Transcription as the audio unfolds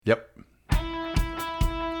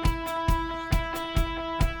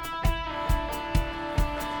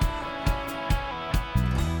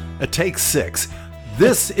Take 6.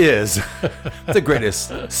 This is the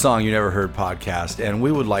greatest song you never heard podcast, and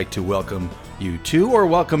we would like to welcome you to, or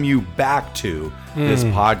welcome you back to, this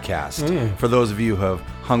podcast. For those of you who have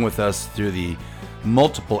hung with us through the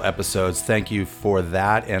multiple episodes, thank you for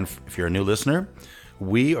that. And if you're a new listener,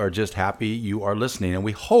 we are just happy you are listening, and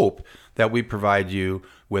we hope that we provide you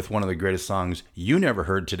with one of the greatest songs you never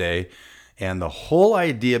heard today. And the whole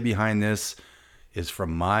idea behind this is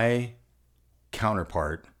from my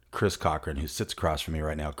counterpart, Chris Cochran, who sits across from me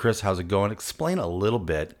right now. Chris, how's it going? Explain a little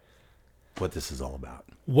bit what this is all about.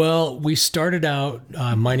 Well, we started out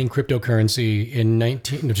mining cryptocurrency in No,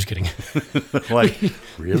 just kidding. Like,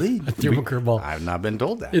 really? Threw a curveball. I've not been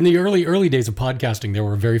told that. In the early days of podcasting, there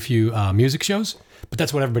were very few music shows, but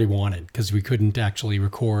that's what everybody wanted because we couldn't actually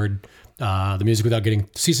record the music without getting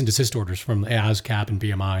cease and desist orders from ASCAP and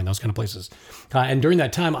BMI and those kind of places. And during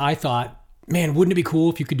that time, I thought, man, wouldn't it be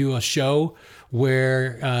cool if you could do a show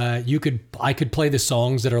where I could play the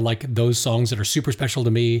songs that are like those songs that are super special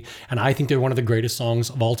to me, and I think they're one of the greatest songs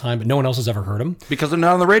of all time, but no one else has ever heard them. Because they're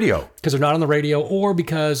not on the radio. Because they're not on the radio, or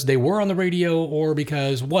because they were on the radio, or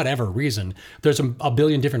because whatever reason. There's a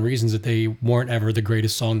billion different reasons that they weren't ever the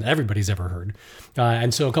greatest song that everybody's ever heard.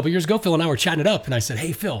 And so a couple years ago, Phil and I were chatting it up, and I said,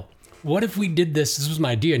 hey, Phil, what if we did this? This was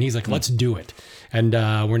my idea. And he's like, let's do it. And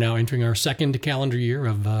we're now entering our second calendar year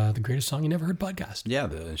of the Greatest Song You Never Heard podcast. Yeah,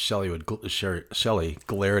 Shelly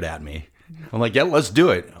glared at me. I'm like, yeah, let's do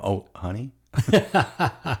it. Oh, honey.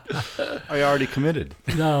 I already committed.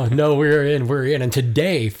 No, we're in. And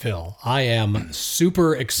today, Phil, I am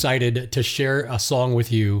super excited to share a song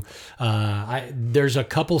with you. There's a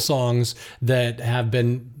couple songs that have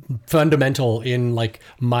been fundamental in like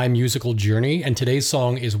my musical journey, and today's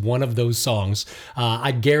song is one of those songs.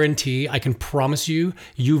 I can promise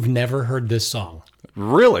you've never heard this song.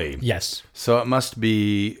 Really? Yes. So it must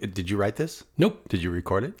be, did you write this? Nope. Did you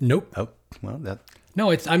record it? Nope. Oh, well,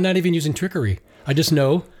 No, I'm not even using trickery. I just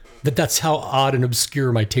know that's how odd and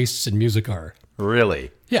obscure my tastes in music are.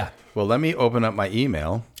 Really? Yeah. Well, let me open up my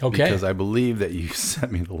email. Okay. Because I believe that you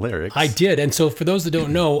sent me the lyrics. I did. And so for those that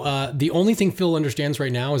don't know, the only thing Phil understands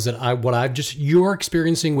right now is that you're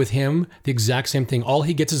experiencing with him, the exact same thing. All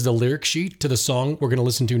he gets is the lyric sheet to the song we're going to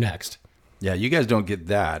listen to next. Yeah, you guys don't get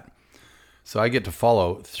that. So I get to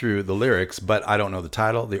follow through the lyrics, but I don't know the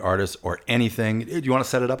title, the artist, or anything. Do you want to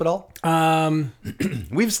set it up at all?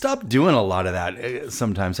 We've stopped doing a lot of that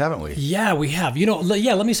sometimes, haven't we? Yeah, we have.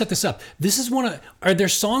 Let me set this up. This is are there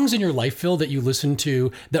songs in your life, Phil, that you listen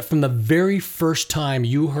to that from the very first time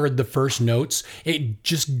you heard the first notes, it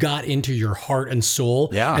just got into your heart and soul?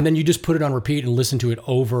 Yeah. And then you just put it on repeat and listen to it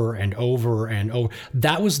over and over and over.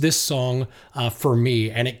 That was this song for me.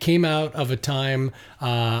 And it came out of a time,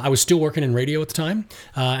 I was still working in radio at the time,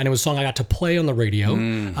 and it was a song I got to play on the radio.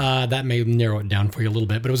 That may narrow it down for you a little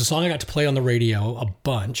bit, but it was a song I got to play on the radio a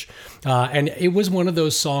bunch. And it was one of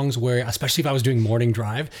those songs where, especially if I was doing morning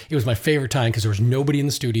drive, it was my favorite time because there was nobody in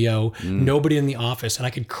the studio, nobody in the office, and I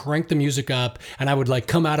could crank the music up, and I would like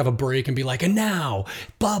come out of a break and be like, and now,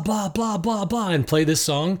 blah, blah, blah, blah, blah, and play this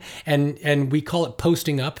song. And we call it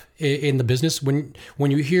posting up in the business. When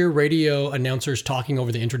you hear radio announcers talking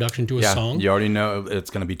over the introduction to a song, you already know it's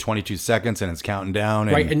going to be 22 seconds and it's counting down.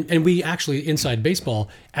 Right, and we actually, inside baseball,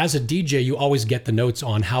 as a DJ, you always get the notes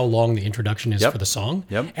on how long the introduction is for the song.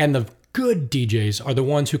 Yep. And the good DJs are the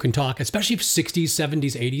ones who can talk, especially 60s,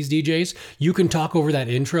 70s, 80s DJs. You can talk over that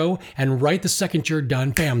intro, and right the second you're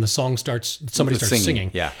done, bam, the song starts, somebody starts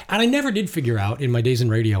singing. Yeah. And I never did figure out in my days in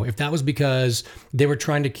radio if that was because they were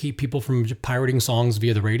trying to keep people from pirating songs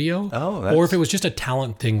via the radio, or if it was just a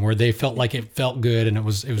talent thing where they felt like it felt good and it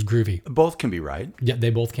was groovy. Both can be right. Yeah, they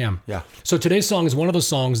both can. Yeah. So today's song is one of those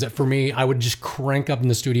songs that for me, I would just crank up in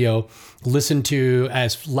the studio, listen to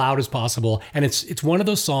as loud as possible. And it's one of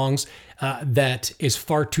those songs that is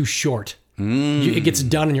far too short. It gets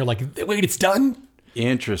done and you're like, wait, it's done?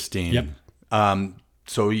 Interesting. Yep.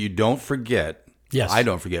 So you don't forget. Yes. I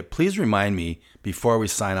don't forget. Please remind me before we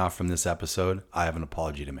sign off from this episode, I have an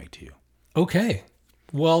apology to make to you. Okay.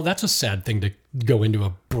 Well, that's a sad thing to go into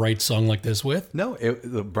a bright song like this with. No,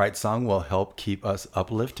 the bright song will help keep us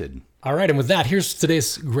uplifted. All right. And with that, here's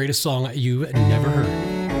today's greatest song you never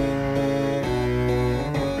heard.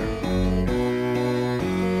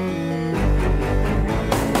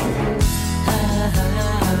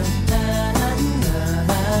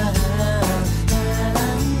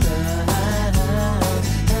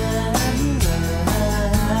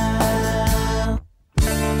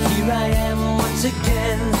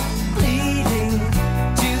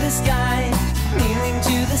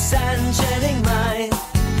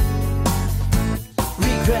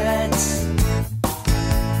 Regrets,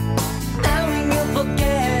 knowing you'll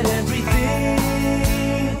forget it.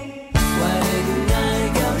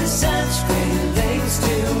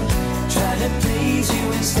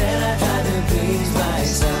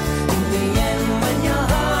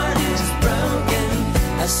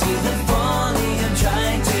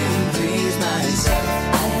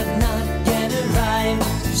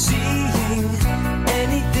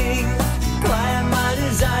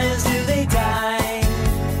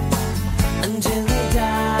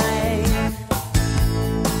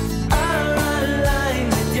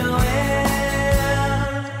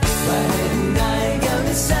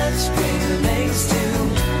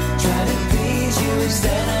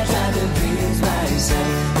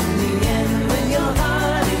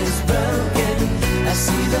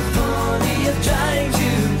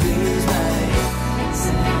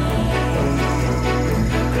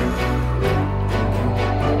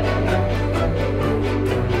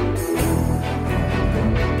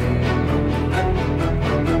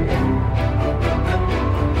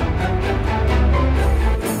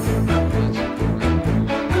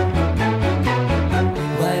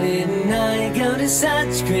 to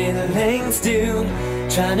such great lengths to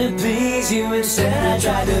try to please you. Instead I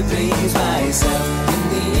try to please myself. In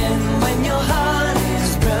the end, when your heart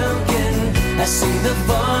is broken, I see the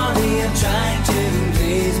folly of trying to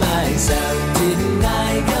please myself. Didn't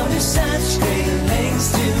I go to such great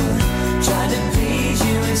lengths to try to please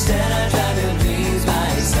you? Instead I try to please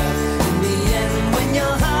myself. In the end, when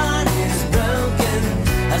your heart is broken,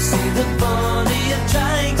 I see the folly of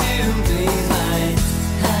trying to please myself.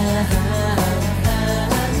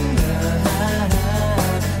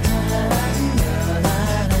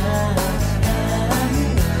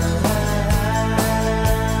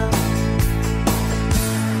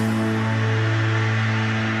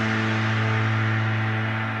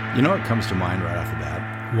 You know what comes to mind right off the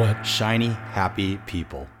bat? What? Shiny, happy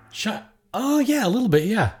people. Oh yeah, a little bit.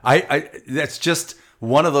 Yeah. I that's just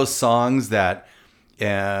one of those songs that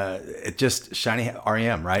it just shiny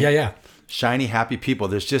REM, right? Yeah. Shiny, happy people.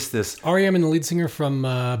 There's just this. REM and the lead singer from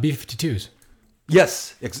B-52s.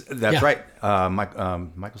 Yes, that's right.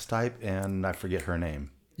 Michael Stipe, and I forget her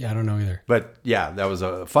name. Yeah, I don't know either. But yeah, that was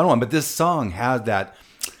a fun one. But this song has that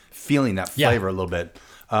feeling, that flavor a little bit.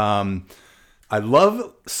 I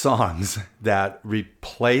love songs that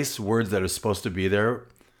replace words that are supposed to be there.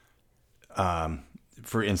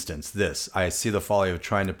 For instance, this. I see the folly of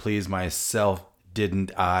trying to please myself.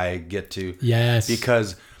 Didn't I get to? Yes.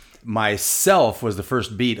 Because myself was the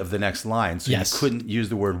first beat of the next line. So Yes. you couldn't use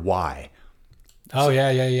the word why. Oh,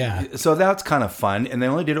 yeah. So that's kind of fun. And they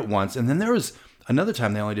only did it once. And then there was another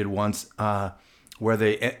time they only did it once where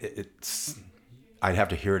I'd have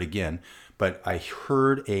to hear it again. But I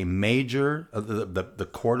heard a major, the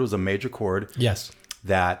chord was a major chord. Yes.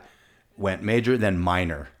 That went major, then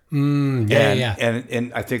minor. Yeah.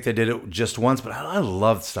 And I think they did it just once, but I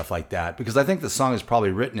love stuff like that because I think the song is probably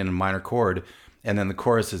written in a minor chord and then the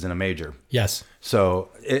chorus is in a major. Yes. So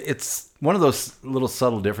it's one of those little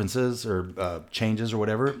subtle differences or changes or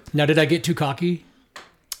whatever. Now, did I get too cocky?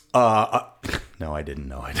 No, I didn't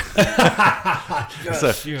know it.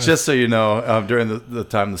 Just so you know, during the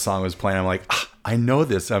time the song was playing, I'm like, I know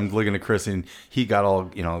this. I'm looking at Chris, and he got all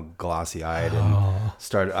glossy-eyed and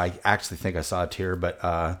started. I actually think I saw a tear, but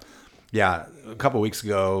yeah, a couple of weeks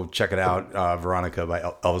ago, check it out, Veronica by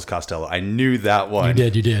Elvis Costello. I knew that one. You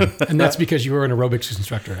did, and that's because you were an aerobics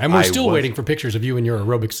instructor, and we're still waiting for pictures of you in your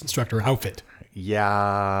aerobics instructor outfit.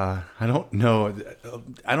 Yeah, I don't know.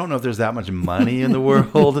 I don't know if there's that much money in the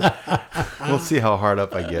world. We'll see how hard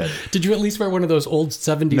up I get. Did you at least wear one of those old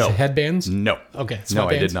 70s headbands? No. Okay. No,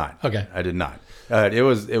 I did not. Okay. I did not. It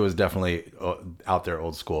was definitely out there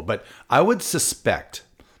old school. But I would suspect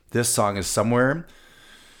this song is somewhere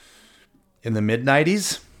in the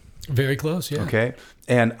mid-90s. Very close, yeah. Okay.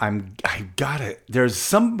 And there's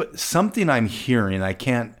something I'm hearing. I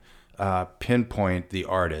can't pinpoint the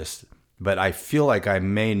artist, but I feel like I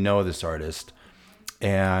may know this artist,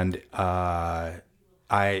 and I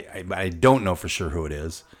don't know for sure who it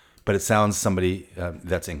is, but it sounds somebody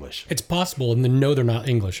that's English. It's possible, and no, they're not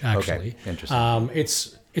English actually. Okay, interesting.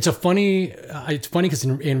 It's funny because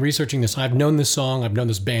in researching this, I've known this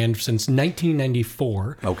band since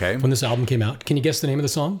 1994. Okay, when this album came out. Can you guess the name of the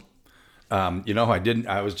song? I didn't.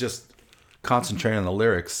 I was just concentrating on the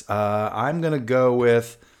lyrics. I'm gonna go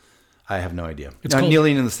with. I have no idea. It's called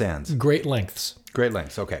Kneeling in the Sands. Great Lengths. Great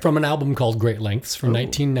Lengths, okay. From an album called Great Lengths from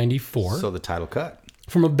 1994. So the title cut.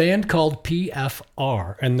 From a band called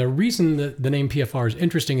PFR. And the reason that the name PFR is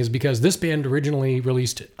interesting is because this band originally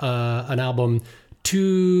released an album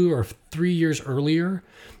 2 or 3 years earlier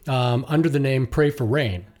under the name Pray for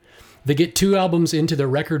Rain. They get 2 albums into their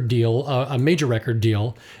record deal, a major record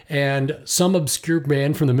deal, and some obscure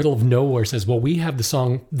band from the middle of nowhere says, well, we have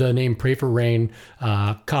the name Pray for Rain,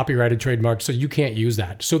 copyrighted, trademarked, so you can't use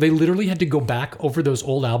that. So they literally had to go back over those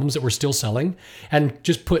old albums that were still selling and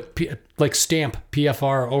just put, stamp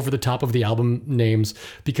PFR over the top of the album names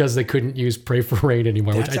because they couldn't use Pray for Rain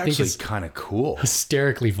anymore, That's which I think is kind of cool.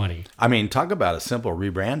 Hysterically funny. I mean, talk about a simple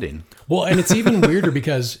rebranding. Well, and it's even weirder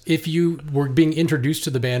because if you were being introduced to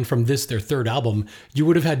the band from their third album, you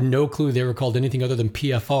would have had no clue they were called anything other than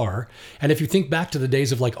PFR. And if you think back to the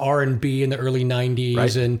days of like R&B in the early 90s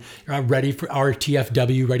right. and Ready for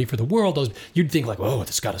RTFW, Ready for the World, you'd think like, whoa,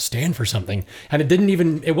 this got to stand for something. And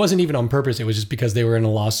it wasn't even on purpose. It was just because they were in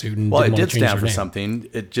a lawsuit and it did stand stand for name. something.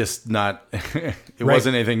 It just not, it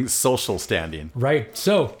wasn't anything social standing. Right.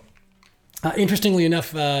 So, interestingly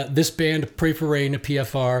enough, this band, Pray for Rain,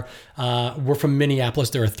 PFR, were from Minneapolis.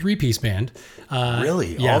 They're a 3-piece band.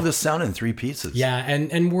 Really? Yeah. All this sound in 3 pieces? Yeah,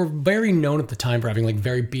 and were very known at the time for having like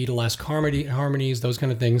very Beatlesque harmonies, those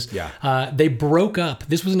kind of things. Yeah. They broke up.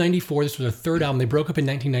 This was 94. This was their third album. They broke up in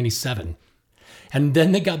 1997. And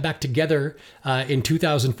then they got back together in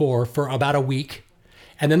 2004 for about a week.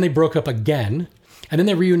 And then they broke up again. And then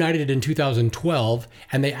they reunited in 2012.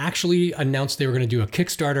 And they actually announced they were going to do a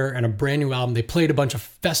Kickstarter and a brand new album. They played a bunch of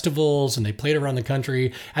festivals and they played around the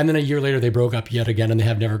country. And then a year later, they broke up yet again and they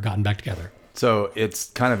have never gotten back together. So it's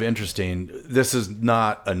kind of interesting. This is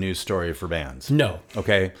not a news story for bands. No.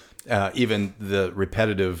 Okay. Even the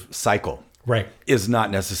repetitive cycle is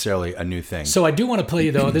not necessarily a new thing. So I do want to play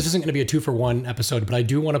you, though, this isn't going to be a 2-for-1 episode, but I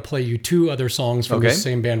do want to play you 2 other songs from the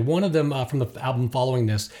same band. One of them from the album following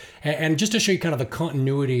this. And just to show you kind of the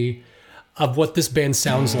continuity of what this band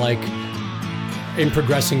sounds like in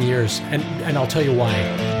progressing years. And I'll tell you why.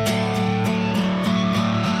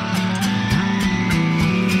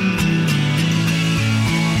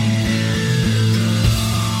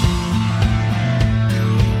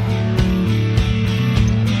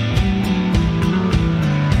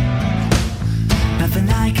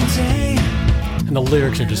 And the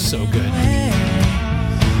lyrics are just so good.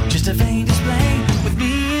 Just a faint display with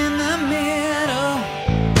me in the middle.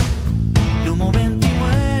 No more empty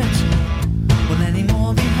words. Will any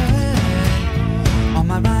more be heard? All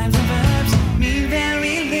my rhymes and verbs mean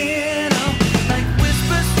very little. Like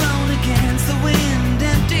whispers thrown against the wind.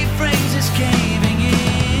 Empty phrases caving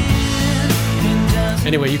in.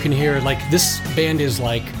 Anyway, you can hear like this band is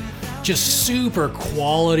like just super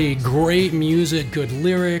quality, great music, good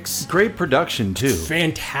lyrics. Great production, too.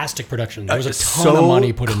 Fantastic production. There was a ton of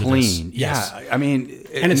money put into this. Yes. Yeah, I mean,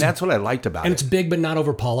 and that's what I liked about it. And it's big, but not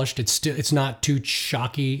over polished. It's not too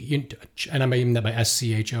shocky. And I mean that by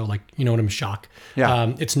SCHO, like, you know what I'm shock.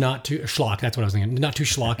 Yeah. It's not too schlock. That's what I was thinking. Not too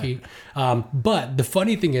schlocky. But the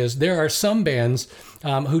funny thing is, there are some bands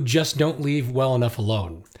who just don't leave well enough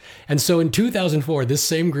alone. And so in 2004, this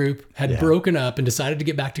same group had broken up and decided to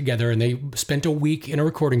get back together, and they spent a week in a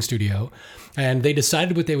recording studio, and they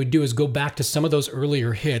decided what they would do is go back to some of those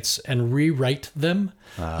earlier hits and rewrite them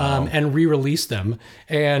and re-release them.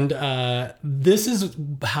 And this is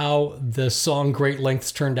how the song Great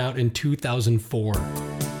Lengths turned out in 2004.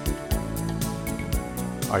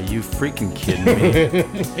 Are you freaking kidding me?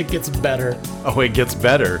 It gets better. Oh, it gets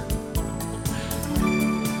better.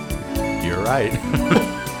 You're right.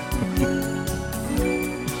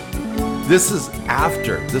 This is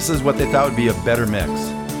after. This is what they thought would be a better mix.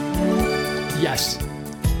 Yes.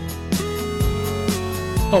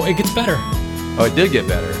 Oh, it gets better. Oh, it did get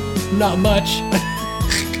better. Not much.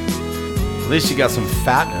 At least you got some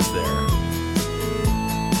fatness there.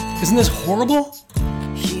 Isn't this horrible?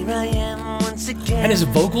 Here I am once again. And his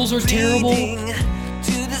vocals are terrible.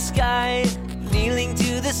 To the sky, kneeling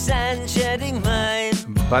to the sand, shedding my.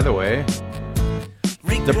 By the way,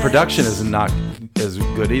 the production is not as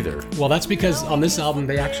good either. Well, that's because on this album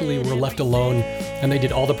they actually were left alone and they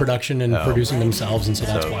did all the production and producing themselves, and so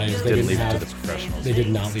that's why they didn't leave have it to the professionals. They did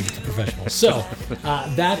not leave it to professionals. So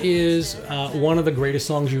that is one of the greatest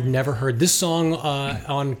songs you've never heard. This song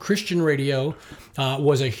on Christian radio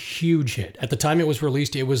was a huge hit. At the time it was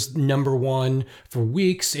released, it was #1 for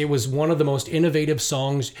weeks. It was one of the most innovative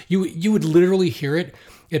songs. You would literally hear it.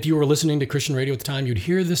 If you were listening to Christian radio at the time, you'd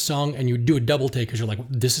hear this song and you'd do a double take because you're like,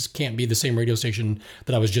 can't be the same radio station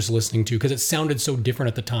that I was just listening to, because it sounded so different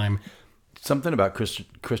at the time. Something about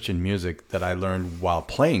Christian music that I learned while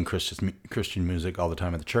playing Christian music all the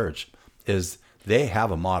time at the church is they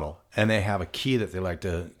have a model and they have a key that they like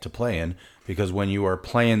to play in, because when you are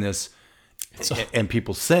playing this and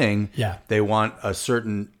people sing, they want a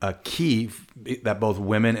certain key that both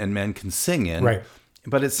women and men can sing in. Right.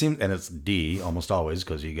 But it seems, and it's D almost always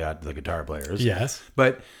because you got the guitar players. Yes.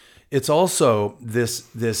 But it's also this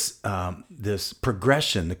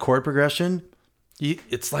progression, the chord progression.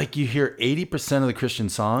 It's like you hear 80% of the Christian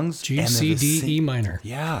songs. G, C, D, E minor.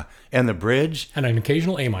 Yeah. And the bridge. And an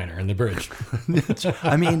occasional A minor in the bridge.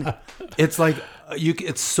 I mean, it's like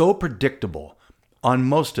it's so predictable on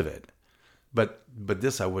most of it. But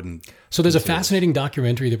this I wouldn't. So there's a fascinating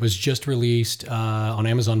documentary that was just released on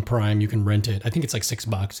Amazon Prime. You can rent it. I think it's like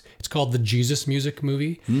 $6. It's called The Jesus Music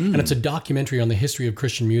Movie. And it's a documentary on the history of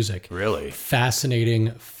Christian music. Really?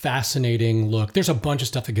 Fascinating look. There's a bunch of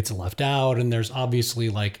stuff that gets left out, and there's obviously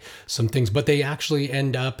like some things, but they actually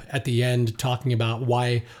end up at the end talking about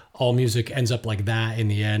why all music ends up like that in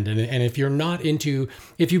the end. And if you're not into,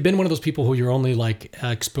 if you've been one of those people who you're only like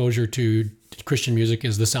exposure to Christian music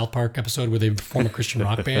is the South Park episode where they form a Christian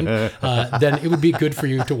rock band, then it would be good for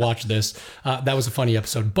you to watch this. That was a funny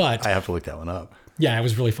episode, but I have to look that one up. Yeah, it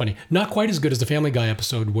was really funny. Not quite as good as the Family Guy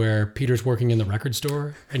episode where Peter's working in the record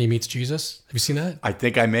store and he meets Jesus. Have you seen that? I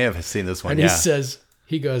think I may have seen this one. And he says,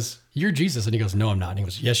 He goes, "You're Jesus." And he goes, "No, I'm not." And he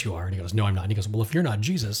goes, "Yes, you are." And he goes, "No, I'm not." And he goes, "Well, if you're not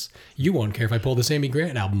Jesus, you won't care if I pull this Amy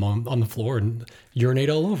Grant album on the floor and urinate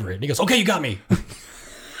all over it." And he goes, "Okay, you got me."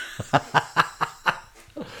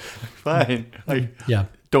 Fine. Yeah.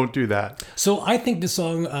 Don't do that. So I think this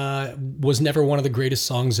song was never one of the greatest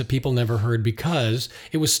songs that people never heard because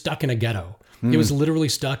it was stuck in a ghetto. It was literally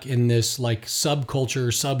stuck in this like subculture,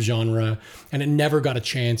 subgenre, and it never got a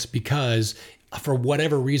chance because for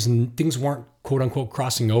whatever reason, things weren't quote unquote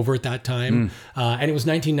crossing over at that time. And it was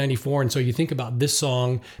 1994. And so you think about this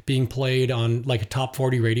song being played on like a top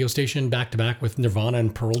 40 radio station back to back with Nirvana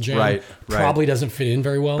and Pearl Jam. Right. Probably doesn't fit in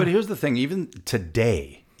very well. But here's the thing, even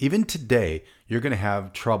today, you're going to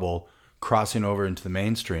have trouble crossing over into the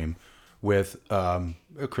mainstream with a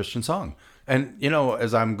Christian song. And, you know,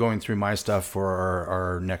 as I'm going through my stuff for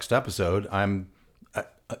our next episode,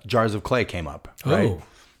 Jars of Clay came up, right? Oh.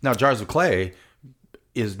 Now, Jars of Clay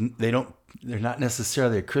they're not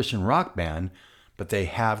necessarily a Christian rock band, but they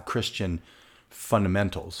have Christian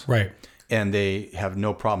fundamentals. Right. And they have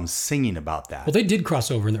no problem singing about that. Well, they did cross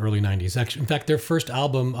over in the early 90s. Actually, in fact, their first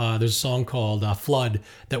album, there's a song called Flood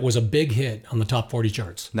that was a big hit on the top 40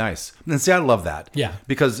 charts. Nice. And see, I love that. Yeah.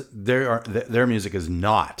 Because their music is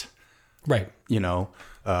not, right,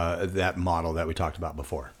 that model that we talked about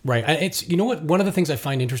before. Right. It's, you know what, one of the things I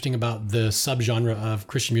find interesting about the subgenre of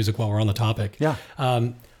Christian music while we're on the topic. Yeah.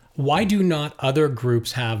 Why do not other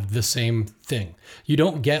groups have the same thing? You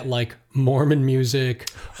don't get like Mormon music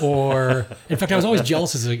or, in fact, I was always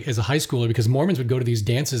jealous as a high schooler because Mormons would go to these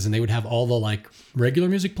dances and they would have all the like regular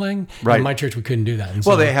music playing. Right. In my church, we couldn't do that. And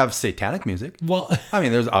Well, they have satanic music. Well, I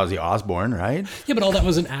mean, there's Ozzy Osbourne, right? yeah, but all that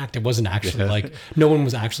was an act. It wasn't actually like, no one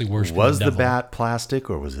was actually worshiping Was the the devil. bat plastic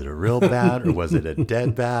or was it a real bat or was it a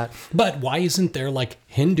dead bat? But why isn't there like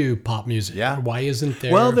Hindu pop music? Yeah. Or why isn't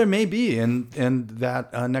there? Well, there may be in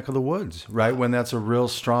that neck of the woods, right? When that's a real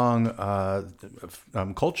strong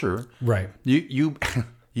culture. Right.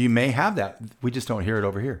 You may have that. We just don't hear it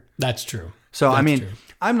over here. That's true. So, That's I mean, true.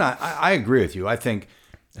 I agree with you. I think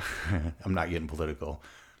I'm not getting political.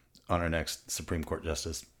 On our next Supreme Court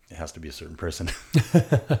justice, it has to be a certain person.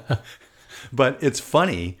 But it's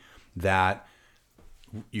funny that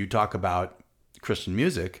you talk about Christian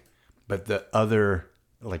music, but the other,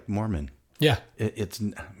 like Mormon, Yeah.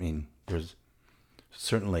 there's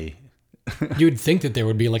certainly... You'd think that there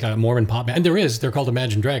would be like a Mormon pop band. And there is. They're called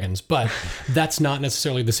Imagine Dragons. But that's not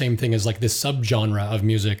necessarily the same thing as like this subgenre of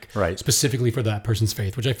music Right. specifically for that person's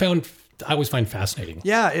faith, which I always find fascinating.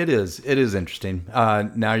 Yeah, it is. It is interesting.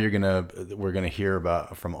 Now we're gonna hear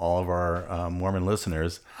about from all of our Mormon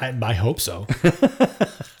listeners. I hope so.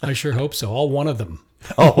 I sure hope so. All one of them.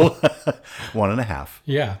 Oh, 1.5.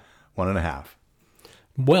 Yeah. 1.5.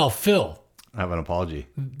 Well, Phil, I have an apology.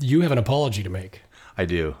 you have an apology to make. I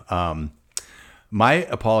do. My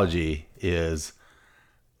apology is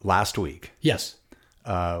last week. Yes.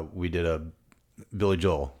 We did a Billy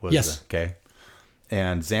Joel. Yes. Okay.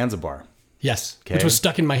 And Zanzibar. Yes. Okay. Which was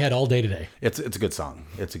stuck in my head all day today. It's a good song.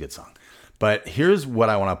 It's a good song. But here's what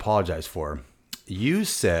I want to apologize for. You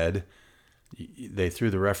said they threw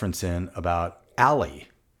the reference in about Ali.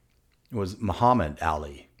 It was Muhammad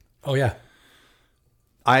Ali. Oh, yeah.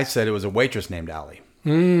 I said it was a waitress named Ali.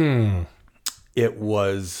 It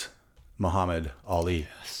was Muhammad Ali.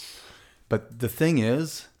 Yes. But the thing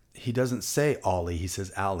is, he doesn't say Ali. He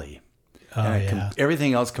says Ali.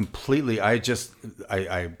 Everything else completely. I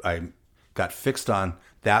got fixed on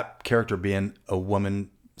that character being a woman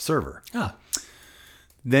server. Ah.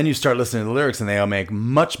 Then you start listening to the lyrics, and they all make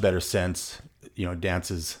much better sense. You know,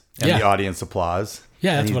 dances and Yeah. the audience applause.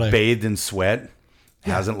 Yeah, that's and what he's bathed in sweat.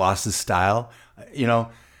 Hasn't lost his style. You know,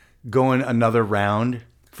 going another round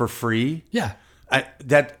for free. Yeah.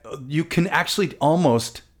 That you can actually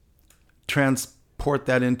almost transport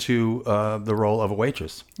that into the role of a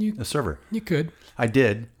waitress, a server. You could. I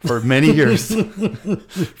did for many years.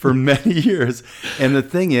 For many years. And the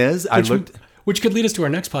thing is, Which could lead us to our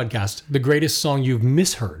next podcast, the greatest song you've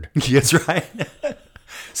misheard. That's right.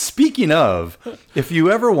 Speaking of, if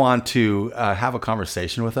you ever want to have a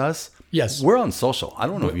conversation with us, Yes. we're on social. I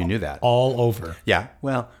don't know if you knew that. All over. Yeah.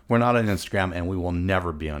 Well, we're not on Instagram, and we will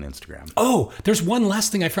never be on Instagram. Oh, there's one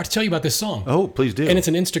last thing I forgot to tell you about this song. Oh, please do. And it's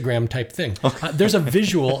an Instagram type thing. There's a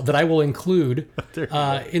visual that I will include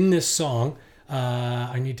in this song.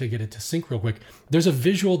 I need to get it to sync real quick. There's a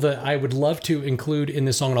visual that I would love to include in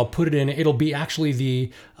this song, and I'll put it in. It'll be actually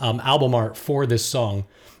the album art for this song.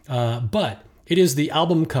 But it is the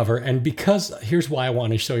album cover, and because here's why I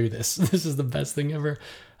want to show you this. This is the best thing ever.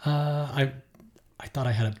 I thought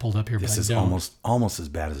I had it pulled up here, This but I is don't. almost as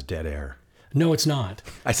bad as Dead Air. No, it's not.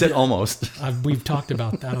 I said almost. We've talked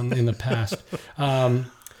about that in the past.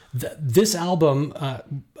 This album,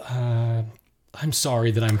 I'm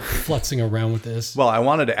sorry that I'm futzing around with this. Well, I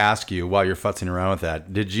wanted to ask you while you're futzing around with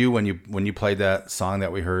that, did you, when you played that song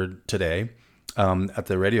that we heard today at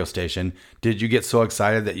the radio station, did you get so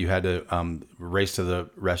excited that you had to race to the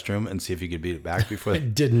restroom and see if you could beat it back before? I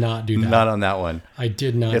did not do that. Not on that one. I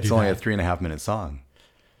did not do that. It's only a 3.5 minute song.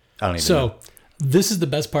 I don't even know. This is the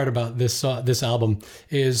best part about this album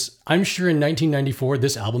is I'm sure in 1994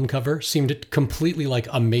 this album cover seemed completely like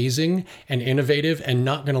amazing and innovative and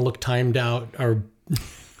not going to look timed out or.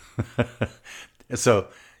 So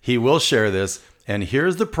he will share this, and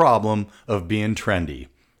here's the problem of being trendy: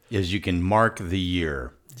 is you can mark the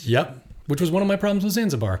year. Yep, which was one of my problems with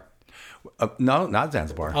Zanzibar. No, not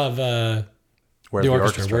Zanzibar. Of Where's the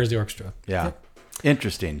orchestra? Where's the orchestra? Yeah. Yep.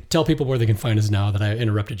 Interesting. Tell people where they can find us now that I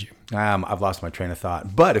interrupted you. I've lost my train of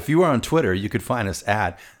thought. But if you are on Twitter, you could find us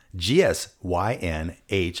at GSYNH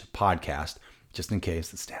Podcast, just in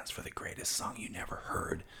case it stands for the greatest song you never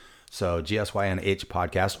heard. So GSYNH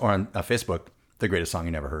Podcast, or on Facebook, the greatest song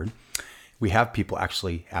you never heard. We have people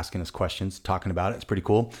actually asking us questions, talking about it. It's pretty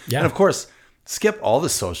cool. Yeah. And of course, skip all the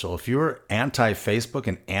social. If you're anti-Facebook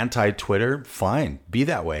and anti-Twitter, fine. Be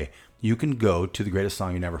that way. You can go to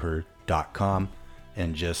thegreatestsongyouneverheard.com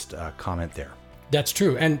and just comment there. That's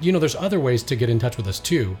true. And, there's other ways to get in touch with us,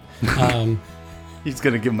 too. He's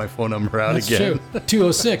going to give my phone number out That's again. True.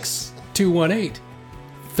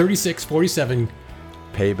 206-218-3647.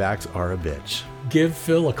 Paybacks are a bitch. Give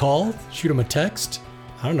Phil a call. Shoot him a text.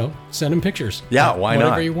 I don't know. Send him pictures. Yeah, why not?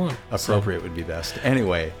 Whatever you want. Appropriate would be best.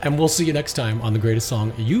 Anyway. And we'll see you next time on the Greatest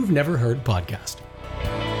Song You've Never Heard podcast.